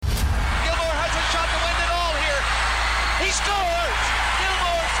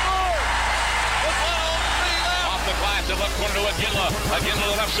Flash to left corner to Aginla. Aginla to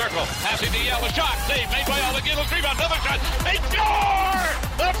the left circle. Passing to Yell. A shot. Save made by Yell. Aginla's rebound. Another shot. They score!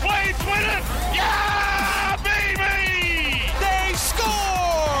 The Flames win it! Yeah, baby! They score!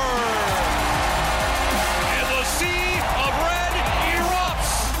 And the sea of red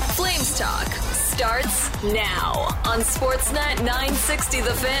erupts. Flames Talk starts now on Sportsnet 960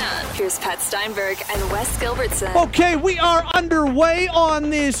 The Fan. Here's Pat Steinberg and Wes Gilbertson. Okay, we are underway on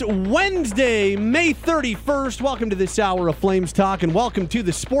this Wednesday, May 31st. Welcome to this hour of Flames Talk, and welcome to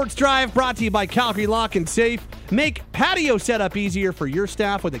the Sports Drive, brought to you by Calgary Lock and Safe. Make patio setup easier for your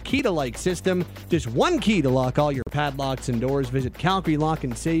staff with a key-to-like system. Just one key to lock all your padlocks and doors. Visit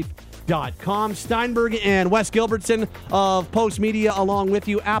CalgaryLockandSafe.com. Steinberg and Wes Gilbertson of Post Media along with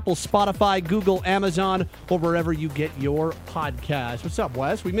you. Apple, Spotify, Google, Amazon, or wherever you get your podcast. What's up,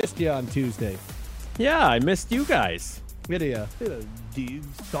 Wes? We missed you on Tuesday. Yeah, I missed you guys. We had a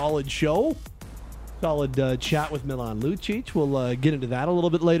solid show. Solid chat with Milan Lucic. We'll get into that a little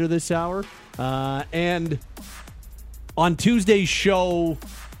bit later this hour. And on Tuesday's show,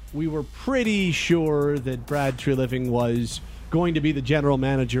 we were pretty sure that Brad Treliving was going to be the general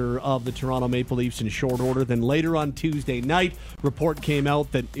manager of the Toronto Maple Leafs in short order. Then later on Tuesday night, report came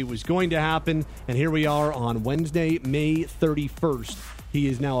out that it was going to happen. And here we are on Wednesday, May 31st. He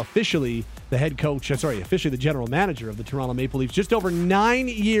is now officially the head coach, officially the general manager of the Toronto Maple Leafs, just over 9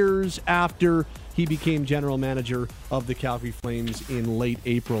 years after he became general manager of the Calgary Flames in late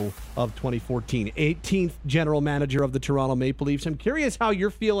April of 2014. 18th general manager of the Toronto Maple Leafs. I'm curious how you're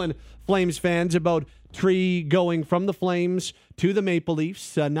feeling, Flames fans, about Tree going from the Flames to the Maple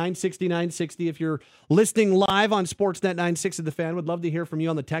Leafs. 960 if you're listening live on Sportsnet 960 The Fan. Would love to hear from you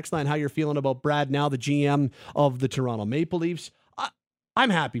on the text line how you're feeling about Brad, now the GM of the Toronto Maple Leafs. I'm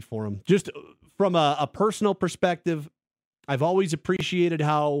happy for him. Just from a personal perspective, I've always appreciated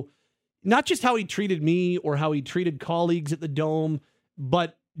how, not just how he treated me or how he treated colleagues at the Dome,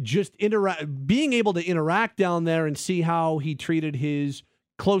 but just being able to interact down there and see how he treated his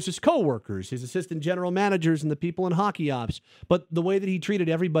closest coworkers, his assistant general managers, and the people in hockey ops. But the way that he treated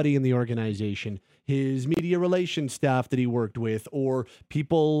everybody in the organization, his media relations staff that he worked with, or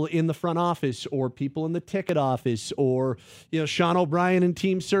people in the front office, or people in the ticket office, or Sean O'Brien in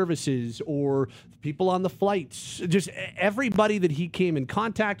team services, or people on the flights, just everybody that he came in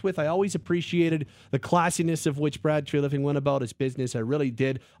contact with. I always appreciated the classiness of which Brad Treliving went about his business. I really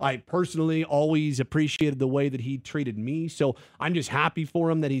did. I personally always appreciated the way that he treated me. So I'm just happy for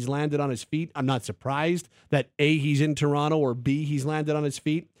him that he's landed on his feet. I'm not surprised that A, he's in Toronto, or B, he's landed on his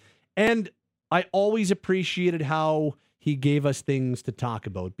feet. And I always appreciated how he gave us things to talk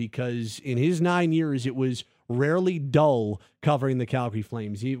about, because in his 9 years, it was rarely dull covering the Calgary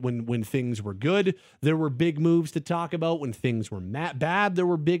Flames. When things were good, there were big moves to talk about. When things were bad, there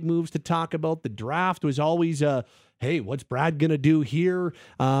were big moves to talk about. The draft was always hey, what's Brad going to do here?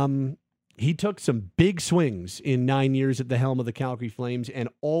 He took some big swings in 9 years at the helm of the Calgary Flames and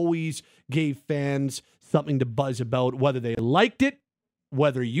always gave fans something to buzz about, whether they liked it,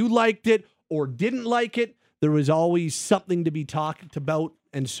 whether you liked it, or didn't like it. There was always something to be talked about.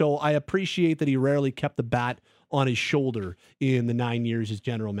 And so I appreciate that he rarely kept the bat on his shoulder in the 9 years as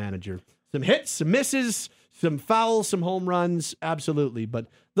general manager. Some hits, some misses, some fouls, some home runs. Absolutely. But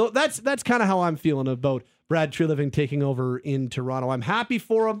that's kind of how I'm feeling about Brad Treliving taking over in Toronto. I'm happy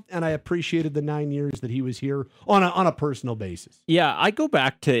for him, and I appreciated the 9 years that he was here on a personal basis. Yeah, I go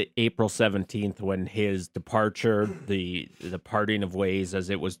back to April 17th when his departure, the parting of ways, as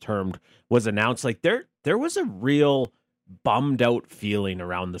it was termed, was announced. Like there was a real bummed out feeling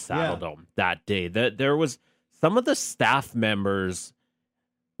around the Saddle Dome that day. There was some of the staff members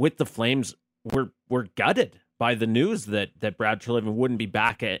with the Flames were gutted by the news that Brad Treliving wouldn't be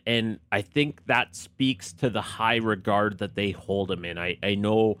back. And I think that speaks to the high regard that they hold him in. I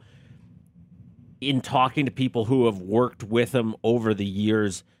know in talking to people who have worked with him over the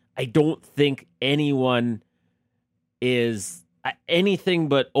years, I don't think anyone is anything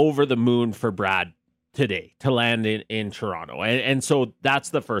but over the moon for Brad today to land in Toronto. And so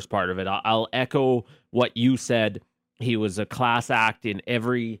that's the first part of it. I'll echo what you said. He was a class act in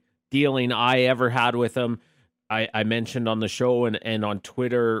every dealing I ever had with him. I mentioned on the show and on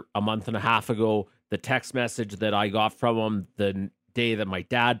Twitter a month and a half ago, the text message that I got from him the day that my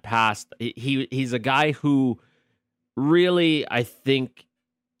dad passed. He's a guy who really, I think,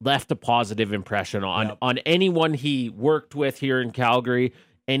 left a positive impression on anyone he worked with here in Calgary,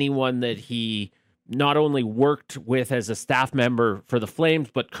 anyone that he not only worked with as a staff member for the Flames,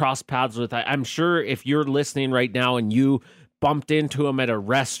 but crossed paths with. I'm sure if you're listening right now and you bumped into him at a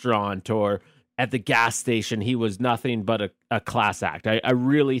restaurant or at the gas station, he was nothing but a class act. I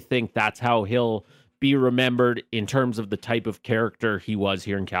really think that's how he'll be remembered in terms of the type of character he was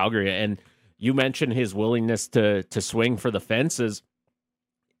here in Calgary. And you mentioned his willingness to swing for the fences.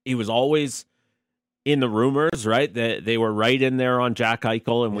 He was always in the rumors, right? They were right in there on Jack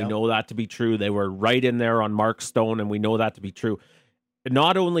Eichel, and we know that to be true. They were right in there on Mark Stone, and we know that to be true.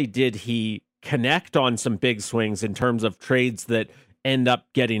 Not only did he connect on some big swings in terms of trades that end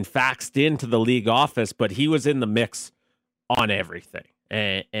up getting faxed into the league office, but he was in the mix on everything.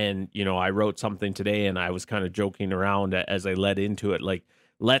 And you know, I wrote something today, and I was kind of joking around as I led into it, like,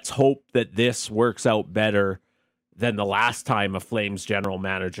 let's hope that this works out better than the last time a Flames general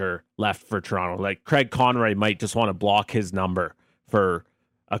manager left for Toronto. Like, Craig Conroy might just want to block his number for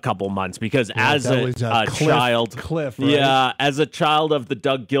a couple months, because as a child, right? Yeah, as a child of the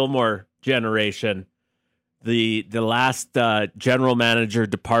Doug Gilmour generation, the last general manager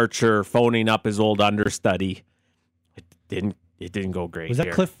departure, phoning up his old understudy, it didn't go great. Was that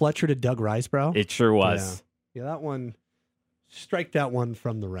here. Cliff Fletcher to Doug Risebrough? It sure was. Yeah, that one. Strike that one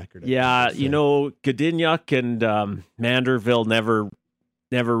from the record. Yeah, you know, Godinuk and Manderville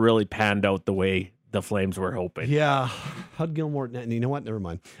never really panned out the way the Flames were hoping. Yeah, Hud Gilmore. You know what? Never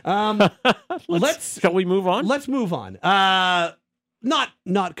mind. Shall we move on? Let's move on.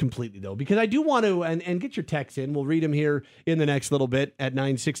 Not completely though, because I do want to and get your texts in. We'll read them here in the next little bit at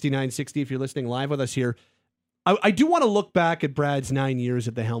 960 if you're listening live with us here. I do want to look back at Brad's 9 years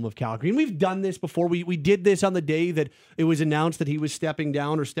at the helm of Calgary. And we've done this before. We did this on the day that it was announced that he was stepping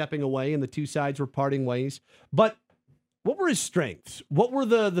down or stepping away and the two sides were parting ways. But what were his strengths? What were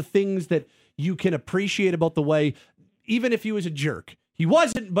the things that you can appreciate about the way, even if he was a jerk? He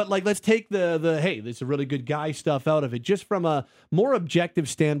wasn't, but like, let's take the hey, this is a really good guy stuff out of it. Just from a more objective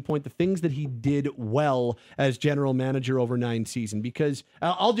standpoint, the things that he did well as general manager over 9 seasons. Because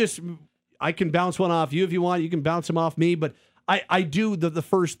I can bounce one off you if you want. You can bounce them off me. But I do. The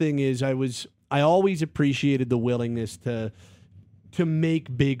first thing is I always appreciated the willingness to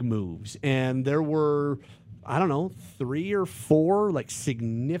make big moves. And there were, I don't know, 3 or 4 like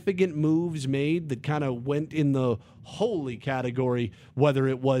significant moves made that kind of went in the holy category, whether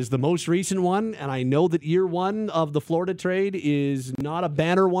it was the most recent one. And I know that year 1 of the Florida trade is not a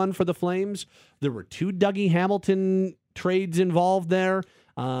banner one for the Flames. There were 2 Dougie Hamilton trades involved there.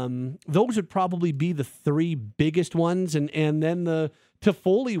 Those would probably be the 3 biggest ones. And then the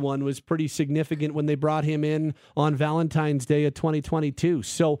Toffoli one was pretty significant when they brought him in on Valentine's Day of 2022.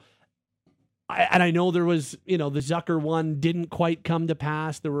 So, I know there was, the Zucker one didn't quite come to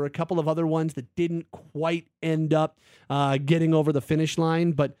pass. There were a couple of other ones that didn't quite end up getting over the finish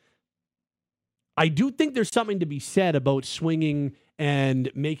line. But I do think there's something to be said about swinging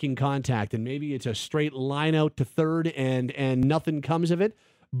and making contact. And maybe it's a straight line out to third and nothing comes of it.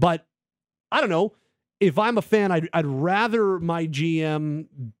 But I don't know. If I'm a fan, I'd rather my GM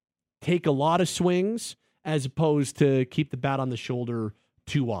take a lot of swings as opposed to keep the bat on the shoulder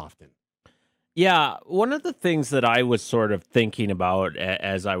too often. Yeah, one of the things that I was sort of thinking about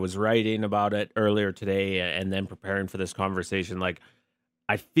as I was writing about it earlier today and then preparing for this conversation, like,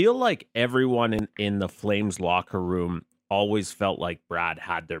 I feel like everyone in the Flames locker room always felt like Brad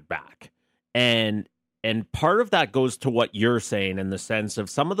had their back. And part of that goes to what you're saying, in the sense of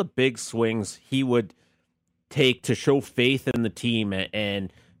some of the big swings he would take to show faith in the team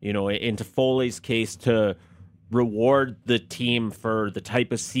and in Toffoli's case, to reward the team for the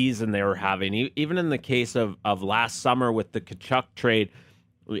type of season they were having. Even in the case of last summer with the Tkachuk trade,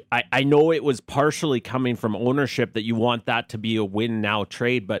 I know it was partially coming from ownership that you want that to be a win now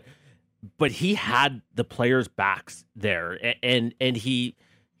trade, but he had the players' backs there, and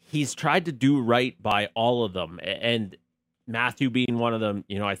he's tried to do right by all of them, and Matthew being one of them.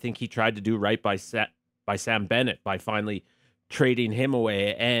 I think he tried to do right by Sam Bennett by finally trading him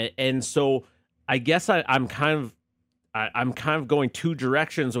away, and so I guess I'm kind of going 2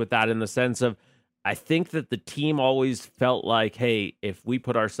 directions with that, in the sense of, I think that the team always felt like, hey, if we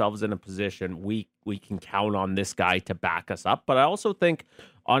put ourselves in a position, we can count on this guy to back us up. But I also think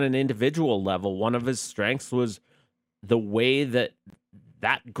on an individual level, one of his strengths was the way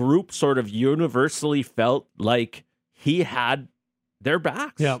that group sort of universally felt like he had their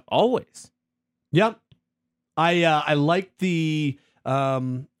backs. Yeah. Always. Yep. I like the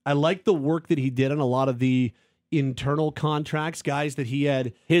work that he did on a lot of the internal contracts, guys that he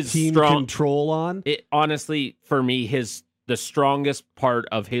had his team control on. It honestly, for me, the strongest part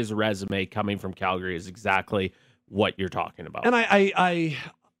of his resume coming from Calgary is exactly what you're talking about. And I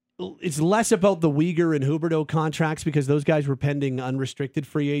it's less about the Uyghur and Huberdeau contracts, because those guys were pending unrestricted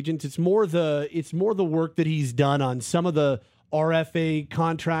free agents. It's more the work that he's done on some of the RFA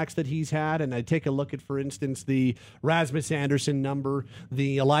contracts that he's had, and I take a look at, for instance, the Rasmus Anderson number,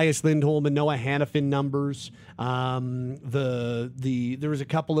 the Elias Lindholm and Noah Hannafin numbers. There was a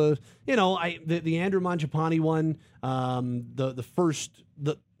couple of, the Andrew Mangiapane one,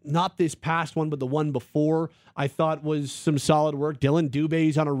 not this past one, but the one before, I thought was some solid work. Dylan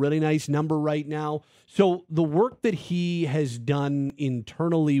Dubé's on a really nice number right now. So the work that he has done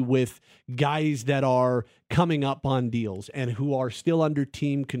internally with guys that are coming up on deals and who are still under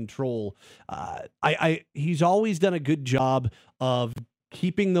team control, he's always done a good job of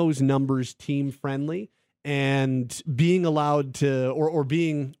keeping those numbers team friendly and being allowed to, or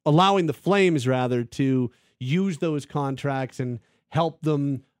allowing the Flames rather to use those contracts and help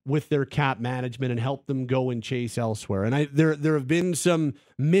them with their cap management and help them go and chase elsewhere. And there have been some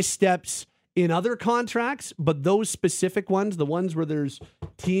missteps in other contracts, but those specific ones, the ones where there's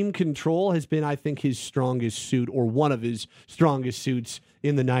team control, has been, I think, his strongest suit, or one of his strongest suits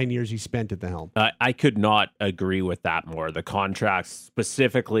in the 9 years he spent at the helm. I could not agree with that more. The contracts,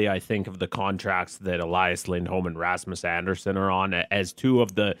 specifically, I think of the contracts that Elias Lindholm and Rasmus Anderson are on as two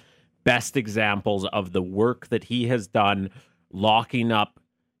of the best examples of the work that he has done locking up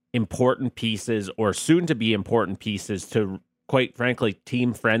important pieces, or soon to be important pieces, to, quite frankly,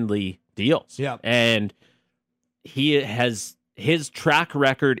 team friendly deals. Yeah. And he has, his track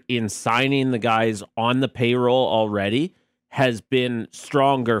record in signing the guys on the payroll already has been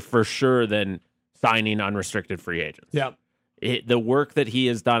stronger for sure than signing unrestricted free agents. Yeah. The work that he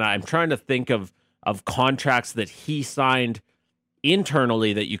has done, I'm trying to think of contracts that he signed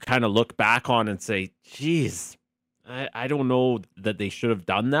internally that you kind of look back on and say, geez, I don't know that they should have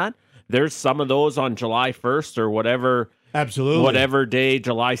done that. There's some of those on July 1st or whatever. Absolutely. Whatever day,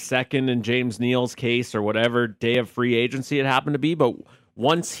 July 2nd in James Neal's case, or whatever day of free agency it happened to be. But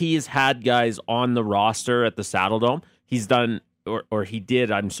once he's had guys on the roster at the Saddle Dome, he's done, or he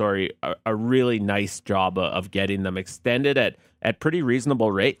did, a really nice job of getting them extended at pretty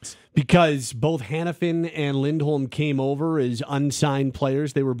reasonable rates. Because both Hannafin and Lindholm came over as unsigned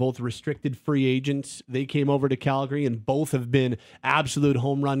players. They were both restricted free agents. They came over to Calgary, and both have been absolute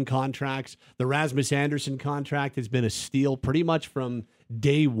home run contracts. The Rasmus Anderson contract has been a steal pretty much from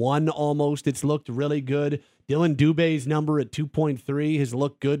day one almost. It's looked really good. Dylan Dubé's number at 2.3 has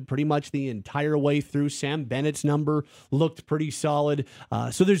looked good pretty much the entire way through. Sam Bennett's number looked pretty solid.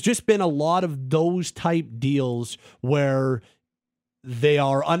 So there's just been a lot of those type deals where they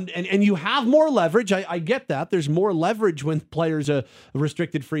are, and you have more leverage. I get that. There's more leverage when players are a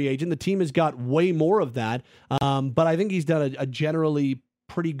restricted free agent. The team has got way more of that. But I think he's done a generally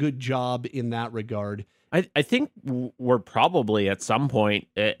pretty good job in that regard. I think we're probably at some point,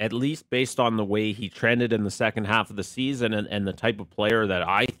 at least based on the way he trended in the second half of the season and the type of player that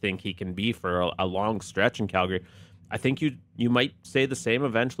I think he can be for a long stretch in Calgary, I think you might say the same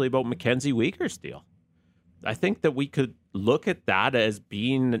eventually about Mackenzie Weegar's deal. I think that we could look at that as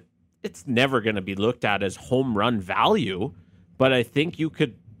being, it's never going to be looked at as home run value, but I think you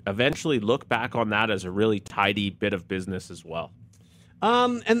could eventually look back on that as a really tidy bit of business as well.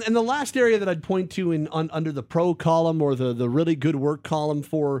 And the last area that I'd point to under the pro column, or the really good work column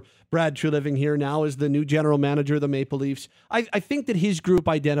for Brad Treliving here now, is the new general manager of the Maple Leafs. I think that his group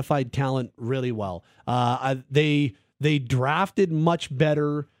identified talent really well. They drafted much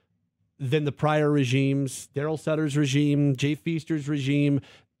better than the prior regimes, Daryl Sutter's regime, Jay Feaster's regime.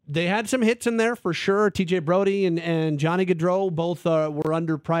 They had some hits in there for sure. TJ Brody and Johnny Gaudreau both were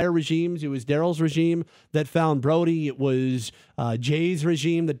under prior regimes. It was Daryl's regime that found Brody. It was Jay's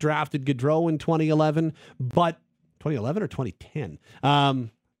regime that drafted Gaudreau in 2011. But 2011 or 2010? I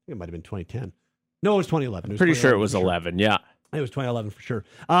think it might have been 2010. No, it was 2011. Pretty sure it was 11, yeah. It was 2011 for sure.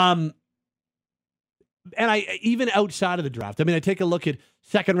 And I even outside of the draft, I mean, I take a look at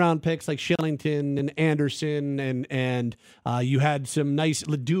second round picks like Shillington and Anderson, and you had some nice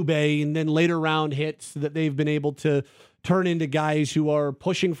Dubé, and then later round hits that they've been able to turn into guys who are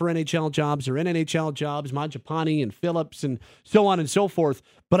pushing for NHL jobs or in NHL jobs, Mangiapane and Phillips and so on and so forth.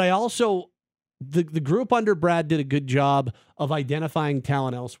 But I also, the group under Brad did a good job of identifying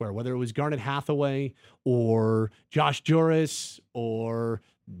talent elsewhere, whether it was Garnet Hathaway or Josh Juris or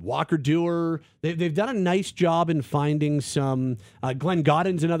Walker Dewar. They've done a nice job in finding some. Glenn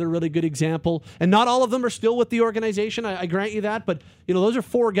Godden's another really good example, and not all of them are still with the organization. I grant you that, but those are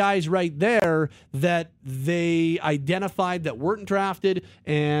four guys right there that they identified that weren't drafted,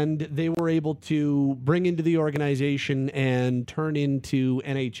 and they were able to bring into the organization and turn into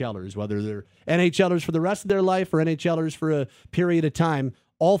NHLers, whether they're NHLers for the rest of their life or NHLers for a period of time.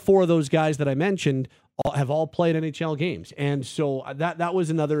 All four of those guys that I mentioned have all played NHL games. And so that was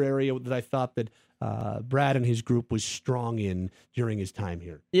another area that I thought that Brad and his group was strong in during his time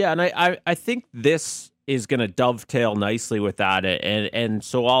here. Yeah, and I think this is going to dovetail nicely with that. And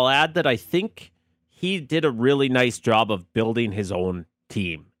so I'll add that I think he did a really nice job of building his own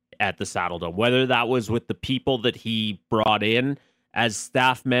team at the Saddledome, whether that was with the people that he brought in as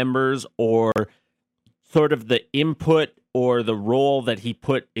staff members or sort of the input or the role that he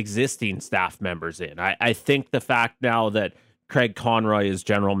put existing staff members in. I think the fact now that Craig Conroy is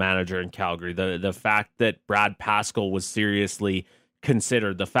general manager in Calgary, the fact that Brad Pascal was seriously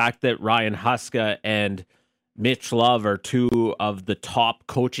considered, the fact that Ryan Huska and Mitch Love are two of the top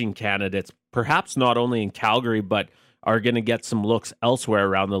coaching candidates, perhaps not only in Calgary, but are going to get some looks elsewhere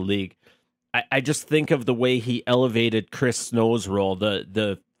around the league. I just think of the way he elevated Chris Snow's role,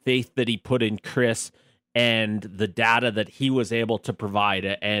 the faith that he put in Chris and the data that he was able to provide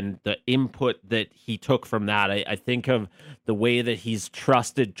and the input that he took from that. I think of the way that he's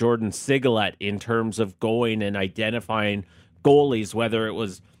trusted Jordan Sigalet in terms of going and identifying goalies, whether it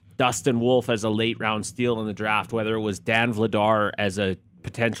was Dustin Wolf as a late round steal in the draft, whether it was Dan Vladar as a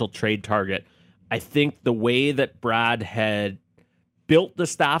potential trade target. I think the way that Brad had built the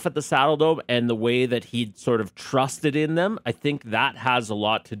staff at the Saddledome and the way that he'd sort of trusted in them, I think that has a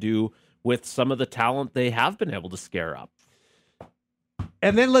lot to do with some of the talent they have been able to scare up.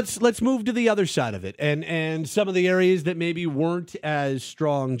 And then let's move to the other side of it and some of the areas that maybe weren't as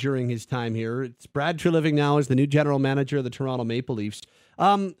strong during his time here. It's Brad Treliving now as the new general manager of the Toronto Maple Leafs.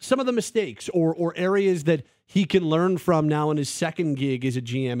 Some of the mistakes or areas that he can learn from now in his second gig as a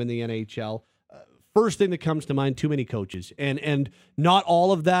GM in the NHL. First thing that comes to mind, too many coaches. And not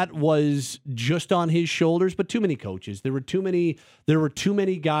all of that was just on his shoulders, but too many coaches. There were too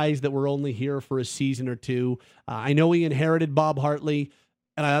many guys that were only here for a season or two. I know he inherited Bob Hartley,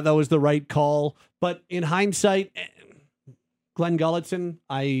 and I thought that was the right call. But in hindsight, Glenn Gulletson,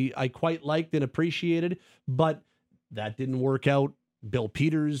 I quite liked and appreciated, but that didn't work out. Bill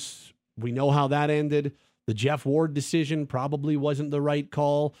Peters, we know how that ended. The Jeff Ward decision probably wasn't the right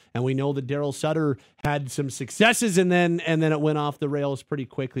call, and we know that Darryl Sutter had some successes, and then it went off the rails pretty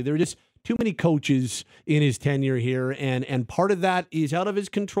quickly. There were just too many coaches in his tenure here, and part of that is out of his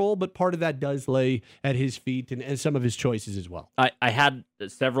control, but part of that does lay at his feet and some of his choices as well. I had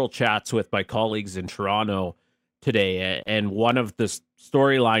several chats with my colleagues in Toronto today, and one of the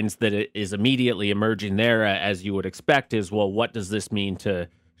storylines that is immediately emerging there, as you would expect, is, well, what does this mean to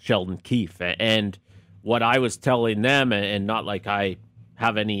Sheldon Keefe? And what I was telling them, and not like I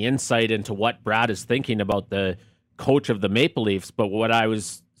have any insight into what Brad is thinking about the coach of the Maple Leafs, but what I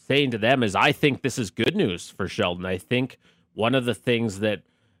was saying to them is I think this is good news for Sheldon. I think one of the things that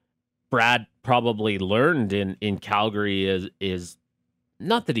Brad probably learned in Calgary is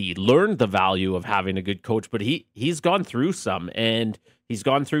not that he learned the value of having a good coach, but he's gone through some, and he's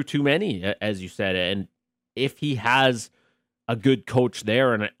gone through too many, as you said. And if he has a good coach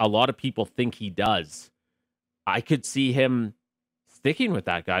there, and a lot of people think he does, I could see him sticking with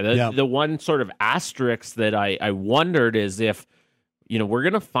that guy. The one sort of asterisk that I wondered is if, we're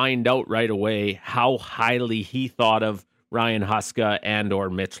going to find out right away how highly he thought of Ryan Huska and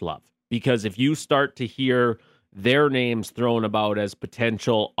or Mitch Love. Because if you start to hear their names thrown about as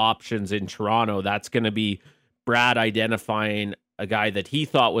potential options in Toronto, that's going to be Brad identifying a guy that he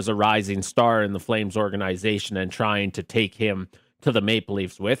thought was a rising star in the Flames organization and trying to take him to the Maple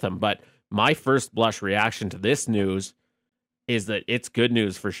Leafs with him. But my first blush reaction to this news is that it's good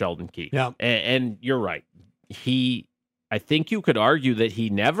news for Sheldon Keefe. Yeah. And you're right. I think you could argue that he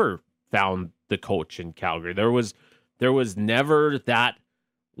never found the coach in Calgary. There was never that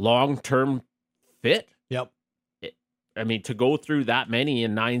long-term fit. Yep. To go through that many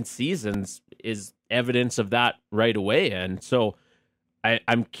in 9 seasons is evidence of that right away. And so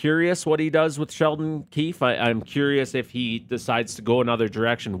I'm curious what he does with Sheldon Keefe. I'm curious if he decides to go another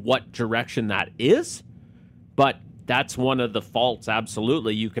direction, what direction that is. But that's one of the faults,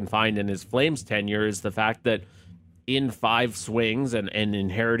 absolutely, you can find in his Flames tenure is the fact that in 5 swings and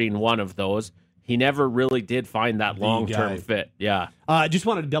inheriting one of those, he never really did find that long-term fit. Yeah. I just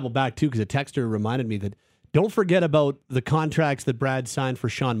wanted to double back, too, because a texter reminded me that don't forget about the contracts that Brad signed for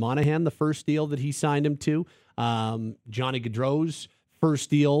Sean Monahan, the first deal that he signed him to. Johnny Gaudreau's first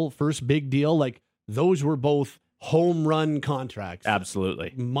big deal. Like, those were both home run contracts.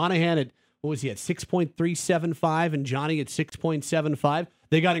 Absolutely. Monahan at, what was he at, 6.375 and Johnny at 6.75.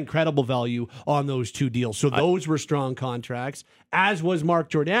 They got incredible value on those 2 deals. So those were strong contracts, as was Mark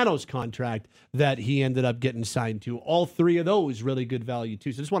Giordano's contract that he ended up getting signed to. All 3 of those really good value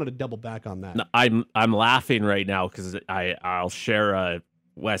too. So just wanted to double back on that. I'm laughing right now because I'll share a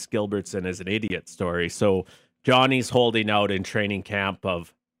Wes Gilbertson as an idiot story. So Johnny's holding out in training camp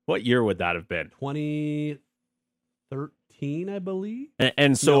of What year would that have been? 2013, I believe.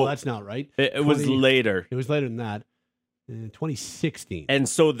 And so no, that's not right. It was later. It was later than that. 2016. And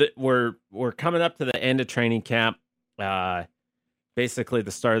so we're coming up to the end of training camp. Basically,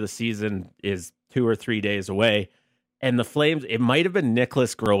 the start of the season is 2 or 3 days away. And the Flames, it might have been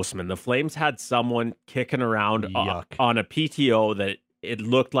Nicholas Grossman. The Flames had someone kicking around on a PTO that it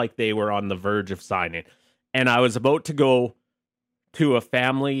looked like they were on the verge of signing. And I was about to go to a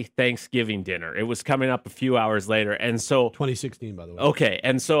family Thanksgiving dinner. It was coming up a few hours later. And so 2016, by the way. Okay.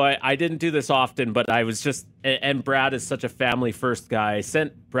 And so I didn't do this often, but I was just, and Brad is such a family first guy. I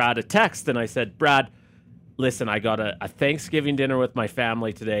sent Brad a text and I said, Brad, listen, I got a Thanksgiving dinner with my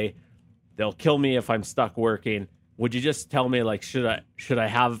family today. They'll kill me if I'm stuck working. Would you just tell me, like, should I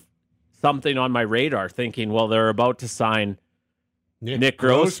have something on my radar, thinking, well, they're about to sign Nick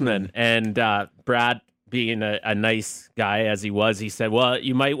Grossman. And Brad, being a nice guy as he was, he said, well,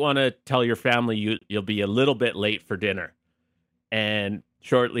 you might want to tell your family you'll be a little bit late for dinner. And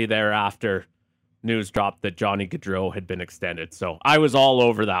shortly thereafter, news dropped that Johnny Gaudreau had been extended. So I was all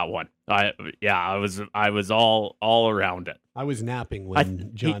over that one. I was all around it. I was napping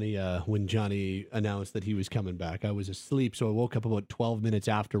when Johnny announced that he was coming back. I was asleep, so I woke up about 12 minutes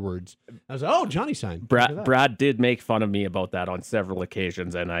afterwards. I was like, "Oh, Johnny signed." Brad did make fun of me about that on several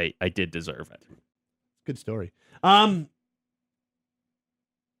occasions, and I did deserve it. Good story. I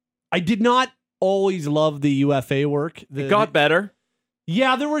did not always love the UFA work. It got better.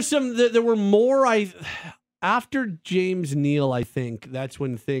 Yeah, there were more. After James Neal, I think that's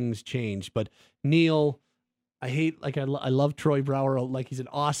when things changed. But Neal, I love Troy Brouwer. Like, he's an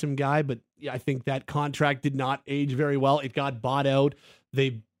awesome guy, but I think that contract did not age very well. It got bought out.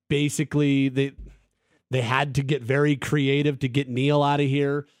 They basically they had to get very creative to get Neal out of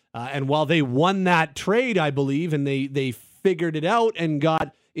here. And while they won that trade, I believe, and they figured it out and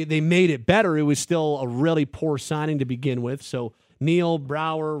they made it better, it was still a really poor signing to begin with. So Neal,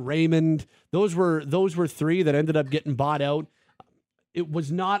 Brouwer, Raymond, those were three that ended up getting bought out. It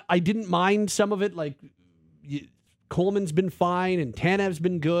was not, I didn't mind some of it. Like, Coleman's been fine and Tanev's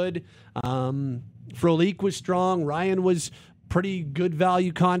been good. Frolik was strong. Ryan was pretty good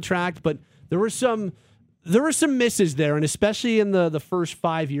value contract, but there were some misses there, and especially in the first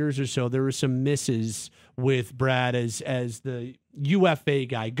 5 years or so, there were some misses with Brad as the UFA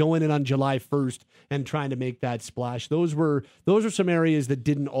guy going in on July 1st and trying to make that splash. Those were some areas that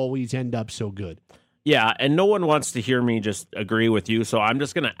didn't always end up so good. Yeah, and no one wants to hear me just agree with you, so I'm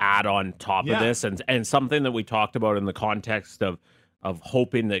just going to add on top of this, and something that we talked about in the context of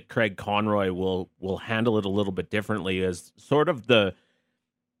hoping that Craig Conroy will handle it a little bit differently is sort of the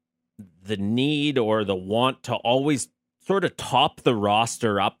need or the want to always sort of top the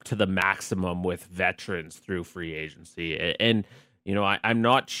roster up to the maximum with veterans through free agency. And, you know, I'm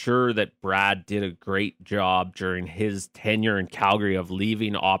not sure that Brad did a great job during his tenure in Calgary of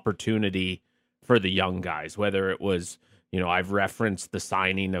leaving opportunity for the young guys, whether it was, you know, I've referenced the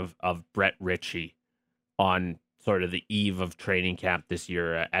signing of Brett Ritchie on sort of the eve of training camp this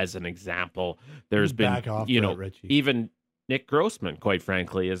year as an example. There's been, you know, even Nick Grossman, quite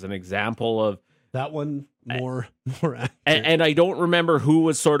frankly, is an example of that one more accurate. And I don't remember who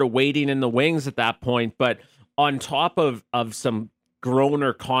was sort of waiting in the wings at that point, but on top of some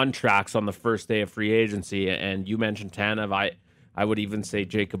groaner contracts on the first day of free agency, and you mentioned Tanev, I would even say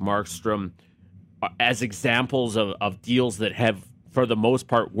Jacob Markstrom as examples of deals that have, for the most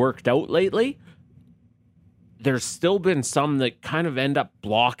part, worked out lately. There's still been some that kind of end up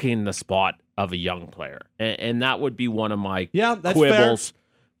blocking the spot of a young player. And that would be one of my quibbles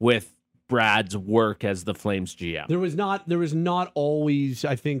with Brad's work as the Flames GM. There was not always,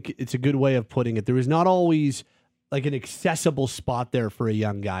 I think it's a good way of putting it, there was not always like an accessible spot there for a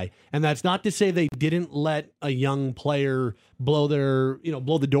young guy. And that's not to say they didn't let a young player blow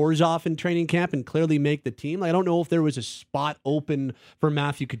the doors off in training camp and clearly make the team. I don't know if there was a spot open for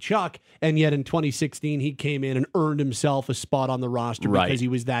Matthew Tkachuk, and yet in 2016 he came in and earned himself a spot on the roster because he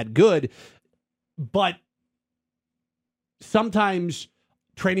was that good. But sometimes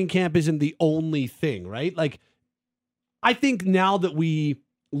training camp isn't the only thing, right? Like, I think now that we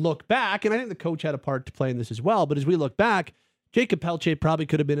look back, and I think the coach had a part to play in this as well, but as we look back, Jacob Pelche probably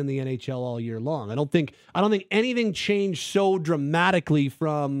could have been in the NHL all year long. I don't think anything changed so dramatically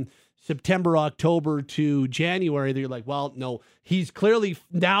from September, October to January that you're like, well, no, he's clearly,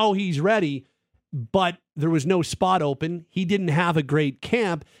 now he's ready, but there was no spot open. He didn't have a great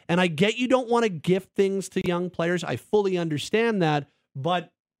camp, and I get you don't want to gift things to young players. I fully understand that,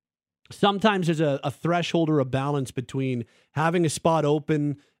 but sometimes there's a threshold or a balance between having a spot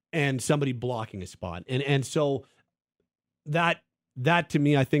open and somebody blocking a spot. And so that that to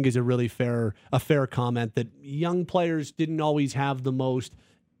me, I think, is a fair comment that young players didn't always have the most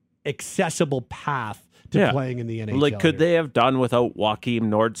accessible path to playing in the NHL. Like, could they have done without Joachim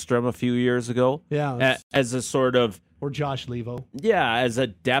Nordstrom a few years ago? Yeah. As a sort of... Or Josh Levo. Yeah, as a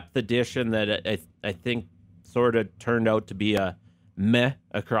depth addition that I think sort of turned out to be a meh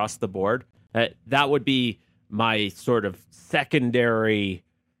across the board. That would be my sort of secondary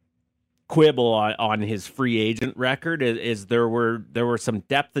quibble on his free agent record is there were some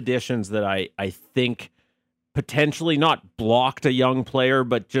depth additions that I think potentially not blocked a young player,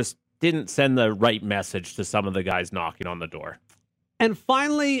 but just didn't send the right message to some of the guys knocking on the door. And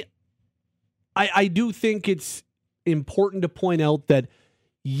finally, I do think it's important to point out that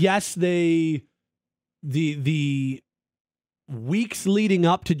yes, the weeks leading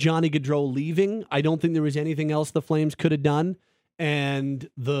up to Johnny Gaudreau leaving, I don't think there was anything else the Flames could have done. And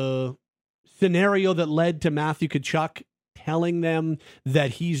the scenario that led to Matthew Tkachuk telling them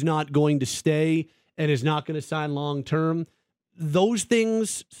that he's not going to stay and is not going to sign long-term, those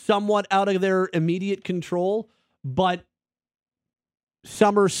things somewhat out of their immediate control. But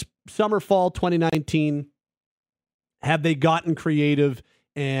summer, fall 2019, have they gotten creative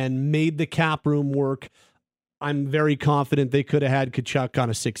and made the cap room work? I'm very confident they could have had Tkachuk on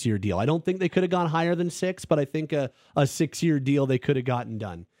a 6-year deal. I don't think they could have gone higher than 6, but I think a 6-year deal they could have gotten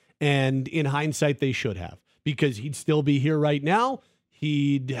done. And in hindsight, they should have, because he'd still be here right now.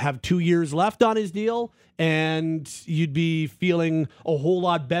 He'd have 2 years left on his deal, and you'd be feeling a whole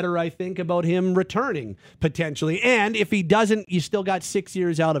lot better, I think, about him returning potentially. And if he doesn't, you still got 6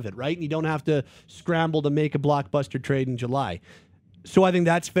 years out of it, right? And you don't have to scramble to make a blockbuster trade in July. So I think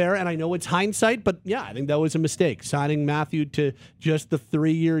that's fair, and I know it's hindsight, but yeah, I think that was a mistake. Signing Matthew to just the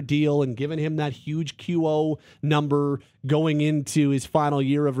 3-year deal and giving him that huge QO number going into his final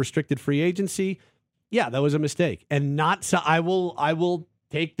year of restricted free agency, yeah, that was a mistake. And I will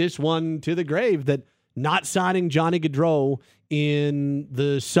take this one to the grave, that not signing Johnny Gaudreau in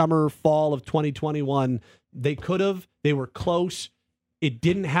the summer, fall of 2021, they could have, they were close, it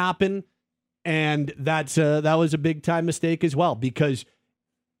didn't happen. And that was a big time mistake as well, because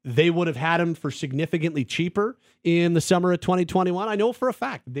they would have had him for significantly cheaper in the summer of 2021. I know for a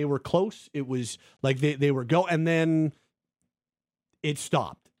fact they were close. It was like they were and then it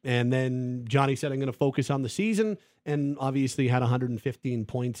stopped. And then Johnny said, I'm going to focus on the season, and obviously had 115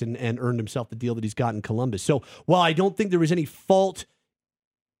 points and earned himself the deal that he's got in Columbus. So while I don't think there was any fault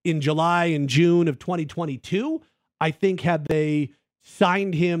in July and June of 2022, I think had they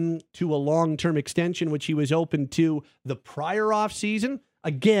signed him to a long-term extension, which he was open to the prior offseason,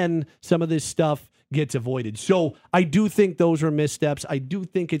 again, some of this stuff gets avoided. So I do think those were missteps. I do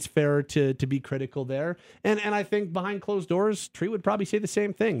think it's fair to be critical there. And I think behind closed doors, Tree would probably say the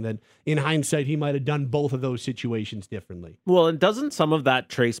same thing, that in hindsight, he might have done both of those situations differently. Well, and doesn't some of that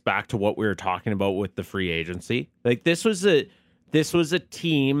trace back to what we were talking about with the free agency? Like, this was a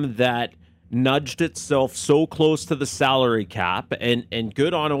team that nudged itself so close to the salary cap, and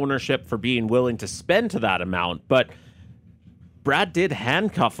good on ownership for being willing to spend to that amount. But Brad did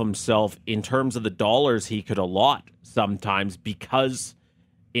handcuff himself in terms of the dollars he could allot sometimes, because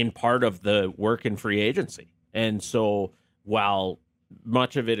in part of the work in free agency. And so while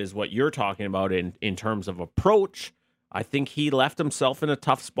much of it is what you're talking about in terms of approach, I think he left himself in a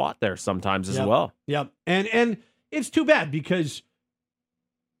tough spot there sometimes as well. Yep. And it's too bad, because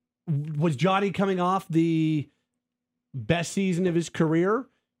was Johnny coming off the best season of his career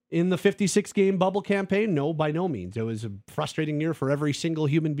in the 56-game bubble campaign? No, by no means. It was a frustrating year for every single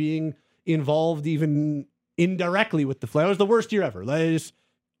human being involved, even indirectly with the Flames. It was the worst year ever. They just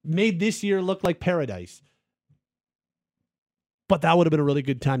made this year look like paradise. But that would have been a really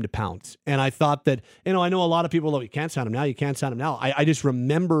good time to pounce. And I thought that, I know a lot of people, you can't sign him now, you can't sign him now. I just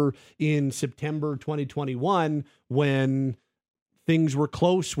remember in September 2021 when things were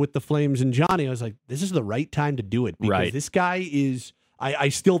close with the Flames and Johnny, I was like, this is the right time to do it, because this guy is, I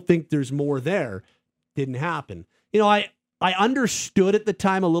still think there's more there. Didn't happen. I understood at the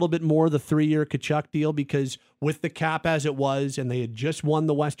time a little bit more the 3-year Tkachuk deal, because with the cap as it was, and they had just won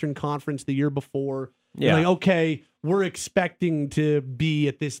the Western Conference the year before, like, okay, we're expecting to be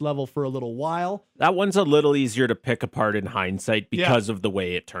at this level for a little while. That one's a little easier to pick apart in hindsight because of the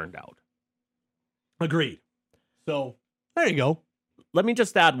way it turned out. Agreed. So there you go. Let me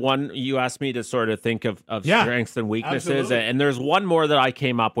just add one. You asked me to sort of think of strengths and weaknesses. Absolutely. And there's one more that I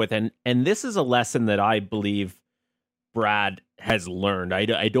came up with. And this is a lesson that I believe Brad has learned.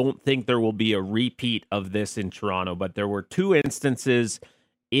 I don't think there will be a repeat of this in Toronto, but there were 2 instances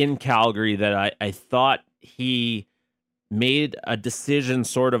in Calgary that I thought he made a decision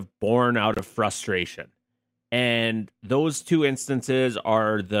sort of born out of frustration. And those two instances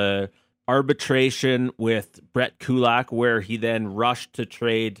are the arbitration with Brett Kulak, where he then rushed to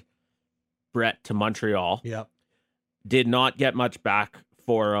trade Brett to Montreal. Yep. Did not get much back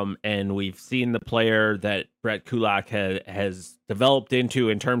for him, and we've seen the player that Brett Kulak has developed into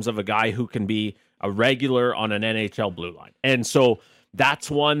in terms of a guy who can be a regular on an NHL blue line. And so that's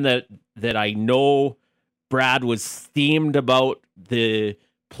one that I know Brad was steamed about, the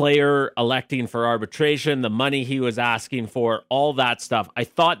player electing for arbitration, the money he was asking for, all that stuff. I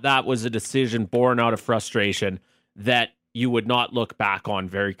thought that was a decision born out of frustration that you would not look back on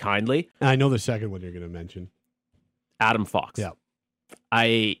very kindly. I know the second one you're going to mention. Adam Fox. Yeah.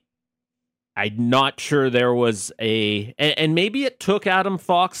 I'm not sure there was and maybe it took Adam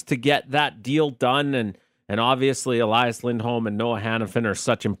Fox to get that deal done, and obviously Elias Lindholm and Noah Hannafin are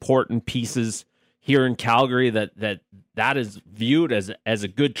such important pieces here in Calgary that is viewed as a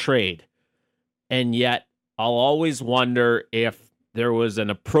good trade. And yet I'll always wonder if there was an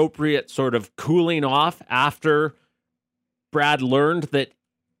appropriate sort of cooling off after Brad learned that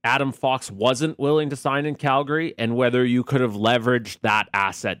Adam Fox wasn't willing to sign in Calgary, and whether you could have leveraged that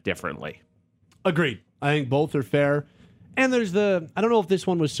asset differently. Agreed. I think both are fair. And there's I don't know if this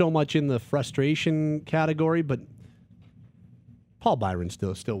one was so much in the frustration category, but Paul Byron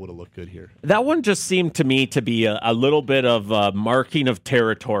still would have looked good here. That one just seemed to me to be a little bit of marking of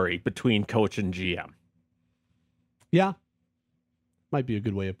territory between coach and GM. Yeah. Might be a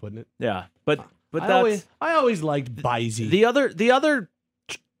good way of putting it. Yeah. But I always liked Bizey. The other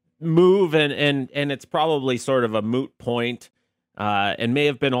move, and it's probably sort of a moot point, and may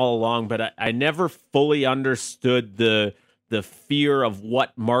have been all along, but I never fully understood the fear of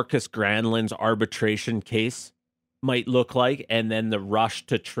what Marcus Granlund's arbitration case might look like, and then the rush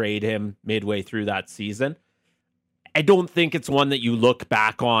to trade him midway through that season. I don't think it's one that you look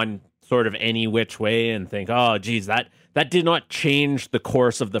back on sort of any which way and think, oh, geez, that did not change the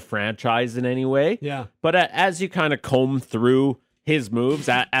course of the franchise in any way. Yeah. But as you kind of comb through his moves,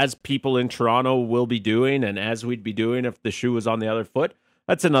 as people in Toronto will be doing, and as we'd be doing if the shoe was on the other foot,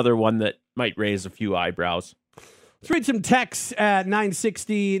 that's another one that might raise a few eyebrows. Let's read some texts at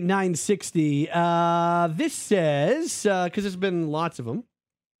 960. This says, because there's been lots of them,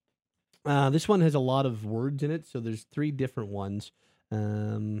 this one has a lot of words in it, so there's 3 different ones.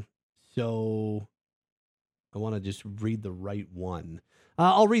 So I want to just read the right one.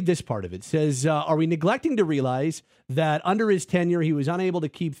 I'll read this part of it. It says, are we neglecting to realize that under his tenure, he was unable to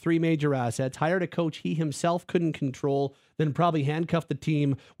keep 3 major assets, hired a coach he himself couldn't control, then probably handcuffed the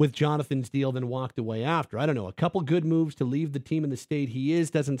team with Jonathan's deal, then walked away after? I don't know. A couple good moves to leave the team in the state he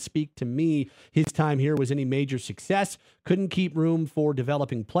is doesn't speak to me. His time here was any major success. Couldn't keep room for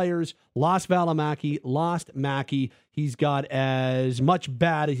developing players. Lost Valimaki, lost Mackey. He's got as much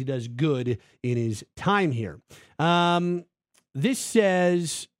bad as he does good in his time here. This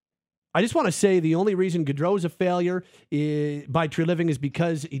says, I just want to say the only reason Gaudreau is a failure by Treliving is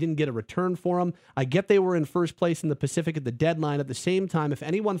because he didn't get a return for him. I get they were in first place in the Pacific at the deadline. At the same time, if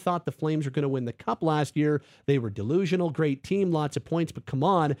anyone thought the Flames were going to win the Cup last year, they were delusional. Great team, lots of points, but come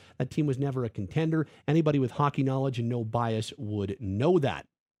on, that team was never a contender. Anybody with hockey knowledge and no bias would know that.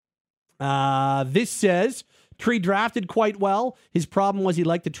 This says, Tree drafted quite well. His problem was he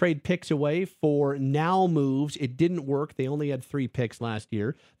liked to trade picks away for now moves. It didn't work. They only had 3 picks last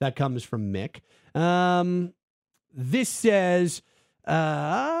year. That comes from Mick. This says,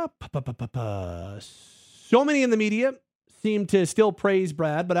 so many in the media seem to still praise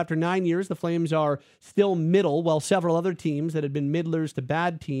Brad, but after 9 years, the Flames are still middle, while several other teams that had been middlers to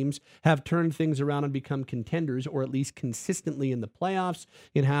bad teams have turned things around and become contenders, or at least consistently in the playoffs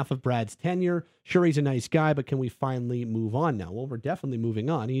in half of Brad's tenure. Sure, he's a nice guy, but can we finally move on now? Well, we're definitely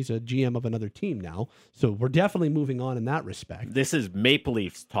moving on. He's a GM of another team now, so we're definitely moving on in that respect. This is Maple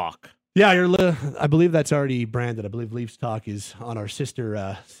Leafs talk. Yeah, I believe that's already branded. I believe Leafs Talk is on our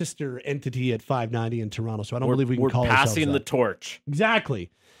sister entity at 590 in Toronto. So I don't believe we can call ourselves passing the torch.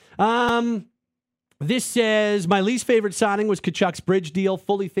 Exactly. This says, my least favorite signing was Tkachuk's bridge deal.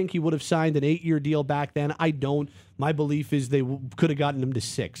 Fully think he would have signed an 8-year deal back then. I don't. My belief is they could have gotten him to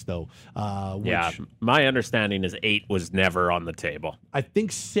 6, though. Yeah, my understanding is 8 was never on the table. I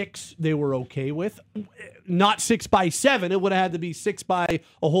think 6 they were okay with. Not 6 by 7. It would have had to be 6 by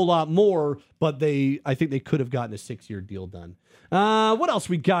a whole lot more, but I think they could have gotten a 6-year deal done. What else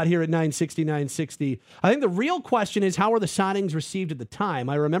we got here at 960? I think the real question is, how are the signings received at the time?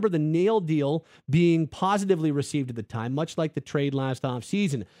 I remember the Nail deal being positively received at the time, much like the trade last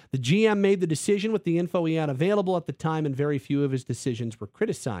offseason. The GM made the decision with the info he had available at the time, and very few of his decisions were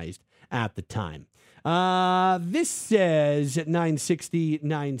criticized at the time. This says at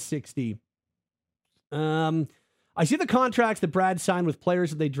 960, I see the contracts that Brad signed with players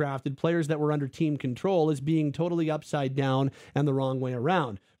that they drafted, players that were under team control, as being totally upside down and the wrong way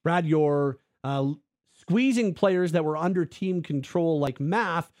around. Brad, you're squeezing players that were under team control like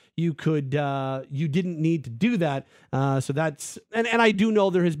math. You didn't need to do that. So that's, and I do know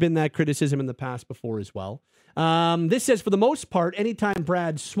there has been that criticism in the past before as well. This says, for the most part, anytime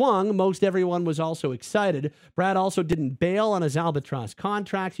Brad swung, most everyone was also excited. Brad also didn't bail on his albatross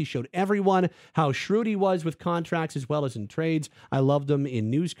contracts. He showed everyone how shrewd he was with contracts as well as in trades. I loved him in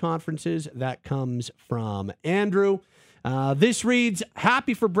news conferences. That comes from Andrew. This reads,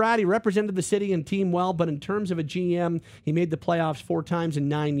 happy for Brad. He represented the city and team well, but in terms of a GM, he made the playoffs 4 times in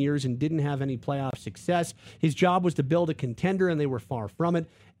 9 years and didn't have any playoff success. His job was to build a contender, and they were far from it.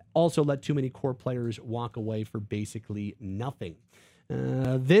 Also let too many core players walk away for basically nothing.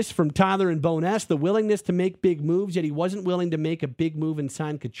 This from Tyler and Boness, the willingness to make big moves, yet he wasn't willing to make a big move and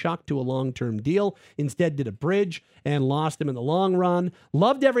sign Tkachuk to a long-term deal. Instead did a bridge and lost him in the long run.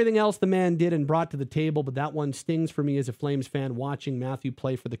 Loved everything else the man did and brought to the table, but that one stings for me as a Flames fan watching Matthew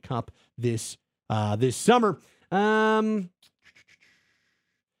play for the Cup this summer.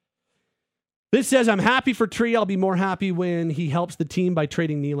 This says, I'm happy for Tree. I'll be more happy when he helps the team by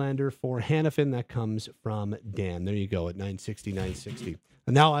trading Nylander for Hanifin. That comes from Dan. There you go at 960.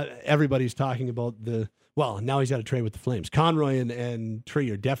 And now everybody's talking about now he's got to trade with the Flames. Conroy and Tree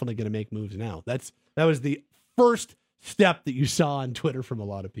are definitely going to make moves now. That was the first step that you saw on Twitter from a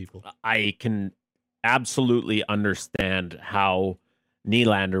lot of people. I can absolutely understand how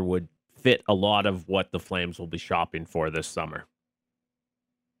Nylander would fit a lot of what the Flames will be shopping for this summer.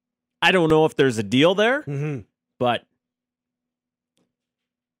 I don't know if there's a deal there, but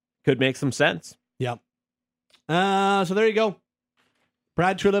could make some sense. Yep. So there you go.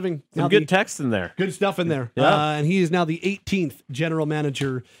 Brad Treliving. Some good text in there. Good stuff in there. Yeah. And he is now the 18th general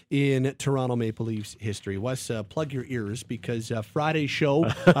manager in Toronto Maple Leafs history. Wes, plug your ears because Friday's show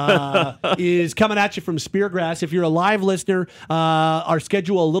is coming at you from Speargrass. If you're a live listener, our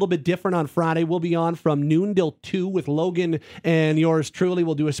schedule a little bit different on Friday. We'll be on from noon till 2 with Logan and yours truly.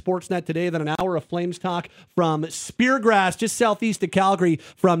 We'll do a Sportsnet today, then an hour of Flames talk from Speargrass, just southeast of Calgary,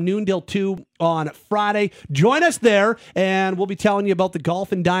 from noon till 2 on Friday. Join us there, and we'll be telling you about the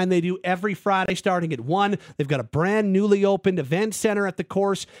golf and dine they do every Friday starting at 1. They've got a brand newly opened event center at the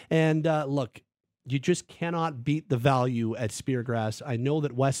course, and look, you just cannot beat the value at Speargrass. I know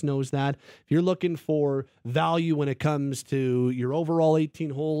that Wes knows that. If you're looking for value when it comes to your overall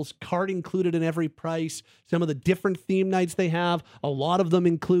 18 holes, card included in every price, some of the different theme nights they have, a lot of them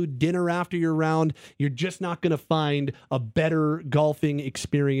include dinner after your round. You're just not going to find a better golfing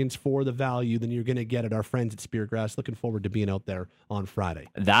experience for the value than you're going to get at our friends at Speargrass. Looking forward to being out there on Friday.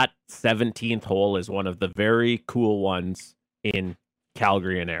 That 17th hole is one of the very cool ones in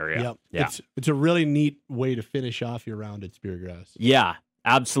Calgary and area. Yep. Yeah. It's a really neat way to finish off your round at Speargrass. Yeah,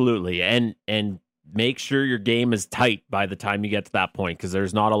 absolutely. And make sure your game is tight by the time you get to that point, because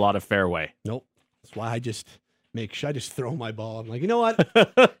there's not a lot of fairway. Nope. That's why I just throw my ball. I'm like, you know what?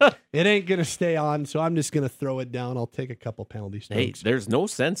 It ain't going to stay on, so I'm just going to throw it down. I'll take a couple penalty strokes. Hey, there's no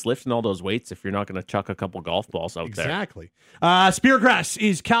sense lifting all those weights if you're not going to chuck a couple golf balls out there. Exactly. Speargrass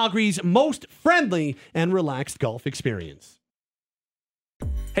is Calgary's most friendly and relaxed golf experience.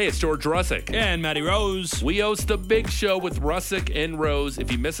 Hey, it's George Russick. And Matty Rose. We host The Big Show with Russick and Rose.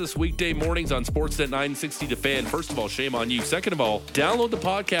 If you miss us weekday mornings on Sportsnet 960 The Fan, first of all, shame on you. Second of all, download the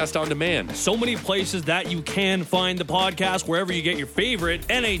podcast on demand. So many places that you can find the podcast, wherever you get your favorite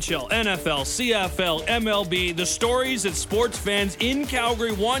NHL, NFL, CFL, MLB, the stories that sports fans in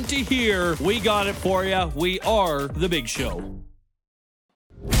Calgary want to hear. We got it for you. We are The Big Show.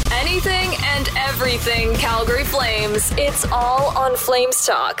 Anything and everything Calgary Flames. It's all on Flames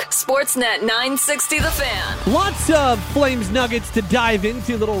Talk. Sportsnet 960 The Fan. Lots of Flames nuggets to dive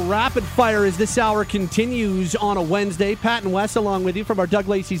into. Little rapid fire as this hour continues on a Wednesday. Pat and Wes along with you from our Doug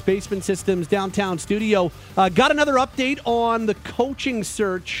Lacey's Basement Systems downtown studio. Got another update on the coaching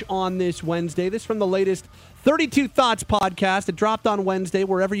search on this Wednesday. This from the latest 32 Thoughts podcast. It dropped on Wednesday,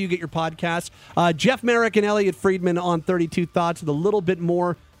 wherever you get your podcasts. Jeff Merrick and Elliot Friedman on 32 Thoughts with a little bit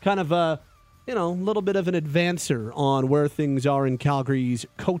more kind of a little bit of an advancer on where things are in Calgary's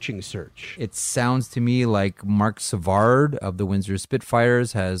coaching search. It sounds to me like Mark Savard of the Windsor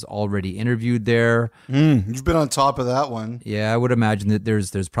Spitfires has already interviewed there. You've been on top of that one. Yeah, I would imagine that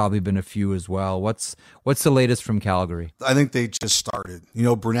there's probably been a few as well. What's the latest from Calgary? I think they just started.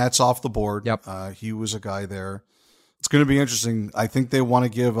 Burnett's off the board. Yep. He was a guy there. It's going to be interesting. I think they want to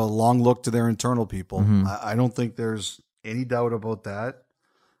give a long look to their internal people. Mm-hmm. I don't think there's any doubt about that.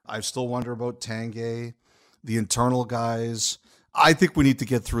 I still wonder about Tanguay, the internal guys. I think we need to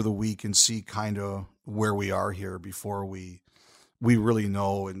get through the week and see kind of where we are here before we really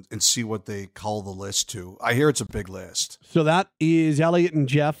know and see what they call the list to. I hear it's a big list. So that is Elliot and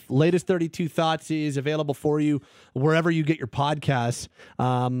Jeff. Latest 32 Thoughts is available for you wherever you get your podcasts.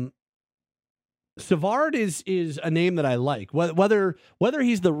 Savard is a name that I like. Whether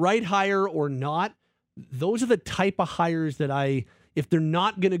he's the right hire or not, those are the type of hires that if they're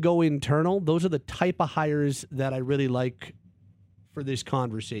not going to go internal, those are the type of hires that I really like for this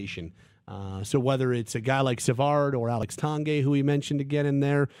conversation. So whether it's a guy like Savard or Alex Tanguay, who we mentioned again in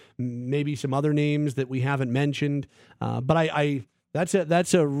there, maybe some other names that we haven't mentioned, but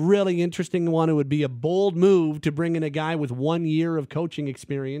that's a really interesting one. It would be a bold move to bring in a guy with 1 year of coaching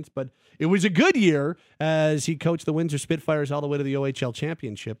experience, but it was a good year as he coached the Windsor Spitfires all the way to the OHL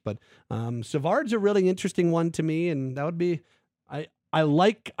championship. But Savard's a really interesting one to me, and that would be I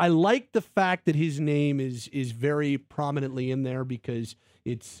like the fact that his name is very prominently in there because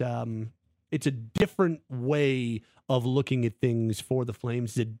it's a different way of looking at things for the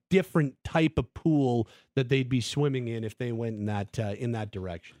Flames. It's a different type of pool that they'd be swimming in if they went in that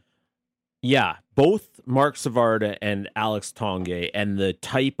direction. Yeah, both Mark Savard and Alex Tanguay and the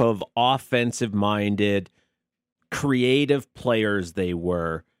type of offensive-minded, creative players they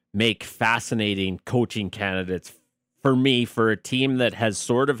were make fascinating coaching candidates for me, for a team that has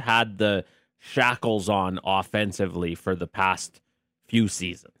sort of had the shackles on offensively for the past few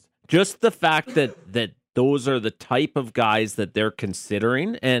seasons. Just the fact that those are the type of guys that they're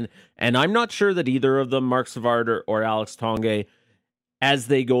considering, and I'm not sure that either of them, Mark Savard or Alex Tanguay, as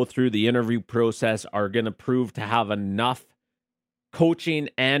they go through the interview process, are going to prove to have enough coaching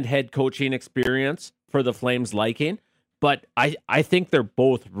and head coaching experience for the Flames' liking. But I think they're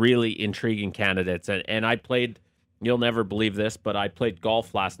both really intriguing candidates. And I played, you'll never believe this, but I played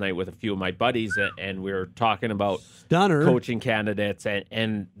golf last night with a few of my buddies, and we were talking about coaching candidates.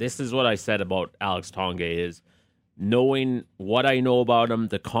 And this is what I said about Alex Tanguay is, knowing what I know about him,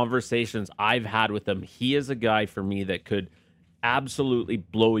 the conversations I've had with him, he is a guy for me that could absolutely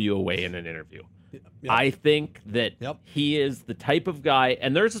blow you away in an interview. Yep. I think that he is the type of guy,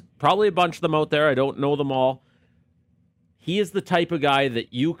 and there's probably a bunch of them out there, I don't know them all. He is the type of guy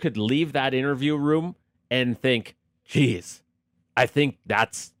that you could leave that interview room and think, geez, I think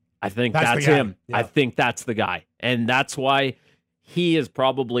that's him. Yeah. I think that's the guy. And that's why he is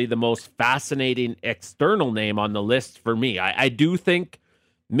probably the most fascinating external name on the list for me. I do think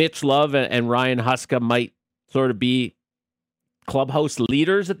Mitch Love and Ryan Huska might sort of be clubhouse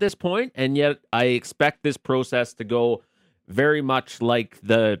leaders at this point, and yet I expect this process to go very much like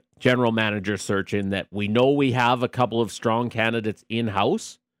the general manager search, in that we know we have a couple of strong candidates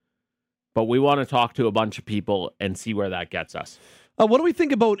in-house, but we want to talk to a bunch of people and see where that gets us. What do we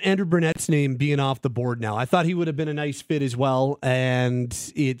think about Andrew Burnett's name being off the board now? I thought he would have been a nice fit as well, and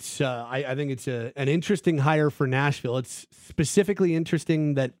it's I think it's an interesting hire for Nashville. It's specifically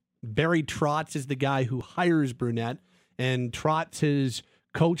interesting that Barry Trotz is the guy who hires Burnett, and Trotz has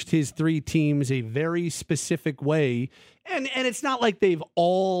coached his three teams a very specific way. And it's not like they've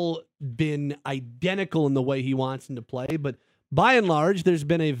all been identical in the way he wants them to play, but by and large, there's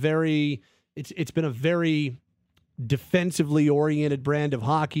been it's been a very defensively oriented brand of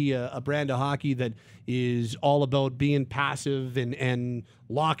hockey, a brand of hockey that is all about being passive and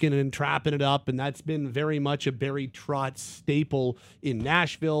locking and trapping it up. And that's been very much a Barry Trotz staple in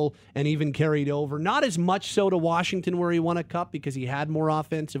Nashville, and even carried over. Not as much so to Washington, where he won a cup because he had more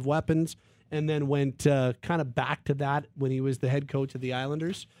offensive weapons, and then went kind of back to that when he was the head coach of the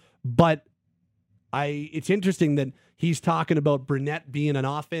Islanders. But it's interesting that he's talking about Burnett being an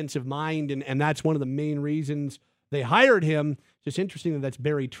offensive mind, and that's one of the main reasons they hired him. Just interesting that that's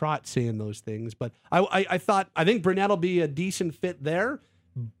Barry Trotz saying those things. But I think Burnett will be a decent fit there,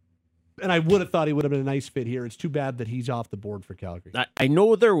 and I would have thought he would have been a nice fit here. It's too bad that he's off the board for Calgary. I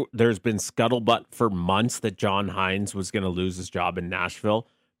know there's been scuttlebutt for months that John Hines was going to lose his job in Nashville,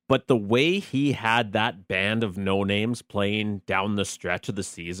 but the way he had that band of no-names playing down the stretch of the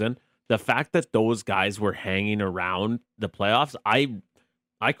season, the fact that those guys were hanging around the playoffs,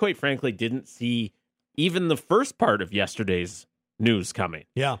 I quite frankly didn't see even the first part of yesterday's news coming.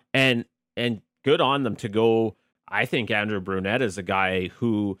 Yeah. And good on them to go. I think Andrew Brunette is a guy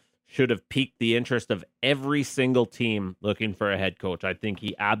who should have piqued the interest of every single team looking for a head coach. I think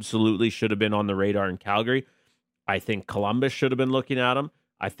he absolutely should have been on the radar in Calgary. I think Columbus should have been looking at him.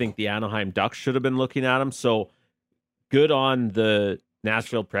 I think the Anaheim Ducks should have been looking at him. So good on the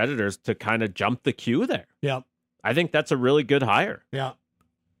Nashville Predators to kind of jump the queue there. Yeah. I think that's a really good hire. Yeah.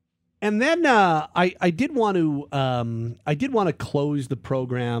 And then I did want to close the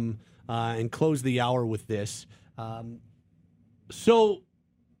program and close the hour with this. So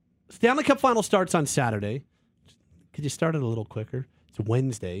Stanley Cup Final starts on Saturday. Could you start it a little quicker? It's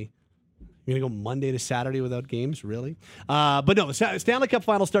Wednesday. You're going to go Monday to Saturday without games? Really? But no, the Stanley Cup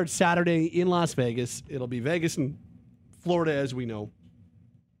Final starts Saturday in Las Vegas. It'll be Vegas and Florida, as we know.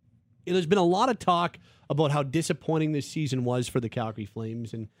 There's been a lot of talk about how disappointing this season was for the Calgary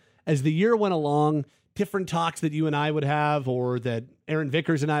Flames. And as the year went along, different talks that you and I would have, or that Aaron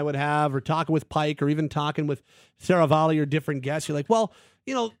Vickers and I would have, or talking with Pike, or even talking with Sarah Valli or different guests, you're like, well,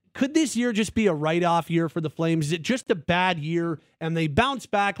 could this year just be a write-off year for the Flames? Is it just a bad year and they bounce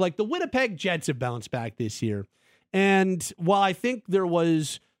back like the Winnipeg Jets have bounced back this year? And while I think there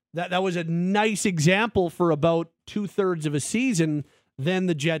was that was a nice example for about 2/3 of a season, then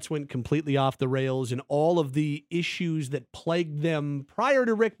the Jets went completely off the rails, and all of the issues that plagued them prior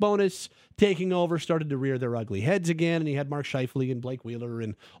to Rick Bowness taking over started to rear their ugly heads again. And he had Mark Scheifele and Blake Wheeler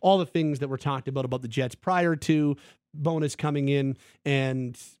and all the things that were talked about the Jets prior to Bowness coming in,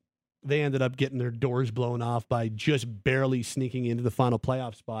 and they ended up getting their doors blown off by just barely sneaking into the final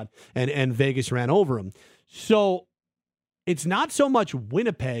playoff spot, and Vegas ran over them. So it's not so much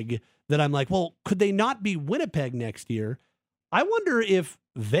Winnipeg that I'm like, well, could they not be Winnipeg next year? I wonder if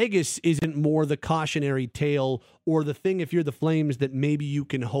Vegas isn't more the cautionary tale, or the thing, if you're the Flames, that maybe you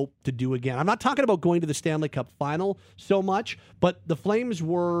can hope to do again. I'm not talking about going to the Stanley Cup Final so much, but the Flames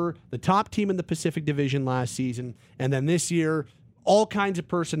were the top team in the Pacific Division last season, and then this year, all kinds of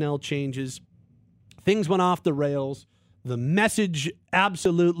personnel changes. Things went off the rails. The message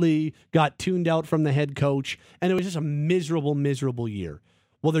absolutely got tuned out from the head coach, and it was just a miserable, miserable year.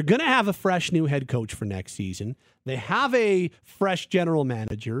 Well, they're going to have a fresh new head coach for next season. They have a fresh general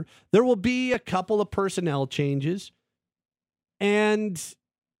manager. There will be a couple of personnel changes. And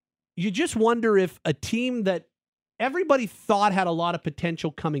you just wonder if a team that everybody thought had a lot of potential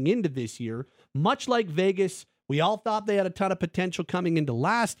coming into this year, much like Vegas, we all thought they had a ton of potential coming into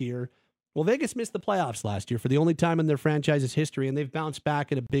last year. Well, Vegas missed the playoffs last year for the only time in their franchise's history, and they've bounced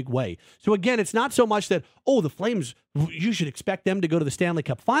back in a big way. So again, it's not so much that, the Flames, you should expect them to go to the Stanley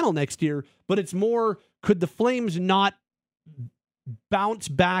Cup Final next year, but it's more, could the Flames not bounce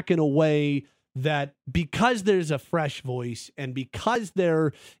back in a way that, because there's a fresh voice and because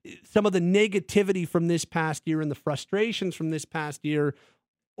some of the negativity from this past year and the frustrations from this past year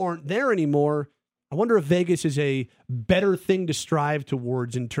aren't there anymore? I wonder if Vegas is a better thing to strive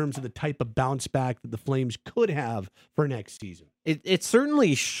towards in terms of the type of bounce back that the Flames could have for next season. It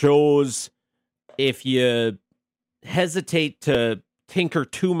certainly shows, if you hesitate to tinker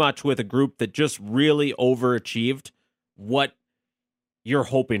too much with a group that just really overachieved, what you're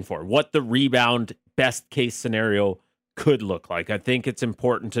hoping for, what the rebound best case scenario could look like. I think it's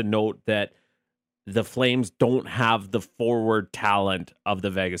important to note that the Flames don't have the forward talent of the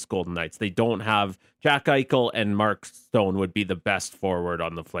Vegas Golden Knights. They don't have Jack Eichel, and Mark Stone would be the best forward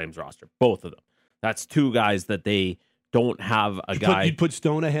on the Flames roster. Both of them. That's two guys that they don't have a guy. You'd put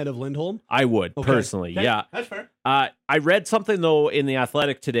Stone ahead of Lindholm? I would, personally. Okay. Yeah. That's fair. I read something, though, in The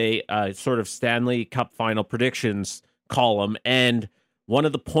Athletic today, sort of Stanley Cup Final predictions column, and one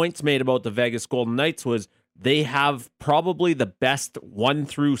of the points made about the Vegas Golden Knights was they have probably the best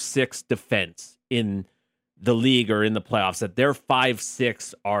 1-6 defense in the league or in the playoffs, that their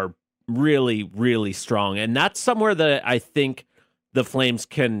 5-6 are really, really strong. And that's somewhere that I think the Flames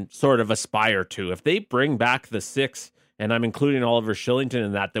can sort of aspire to. If they bring back the 6, and I'm including Oliver Shillington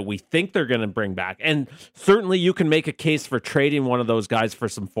in that we think they're going to bring back, and certainly you can make a case for trading one of those guys for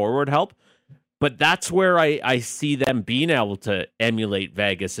some forward help, but that's where I see them being able to emulate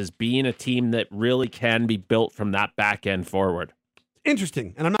Vegas, as being a team that really can be built from that back end forward.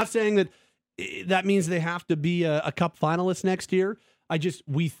 Interesting. And I'm not saying that means they have to be a cup finalist next year.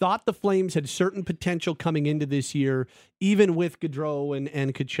 We thought the Flames had certain potential coming into this year, even with Gaudreau and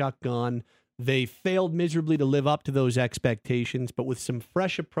Tkachuk gone. They failed miserably to live up to those expectations, but with some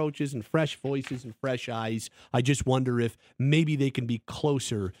fresh approaches and fresh voices and fresh eyes, I just wonder if maybe they can be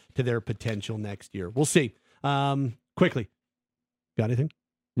closer to their potential next year. We'll see. Quickly. Got anything?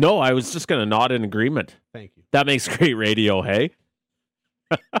 No, I was just going to nod in agreement. Thank you. That makes great radio, hey?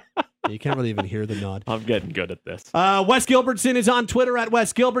 You can't really even hear the nod. I'm getting good at this. Wes Gilbertson is on Twitter at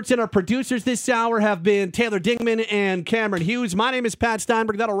Wes Gilbertson. Our producers this hour have been Taylor Dingman and Cameron Hughes. My name is Pat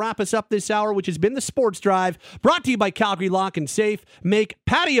Steinberg. That'll wrap us up this hour, which has been the Sports Drive, brought to you by Calgary Lock and Safe. Make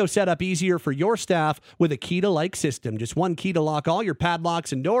patio setup easier for your staff with a key-to-like system. Just one key to lock all your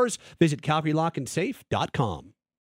padlocks and doors. Visit CalgaryLockandSafe.com.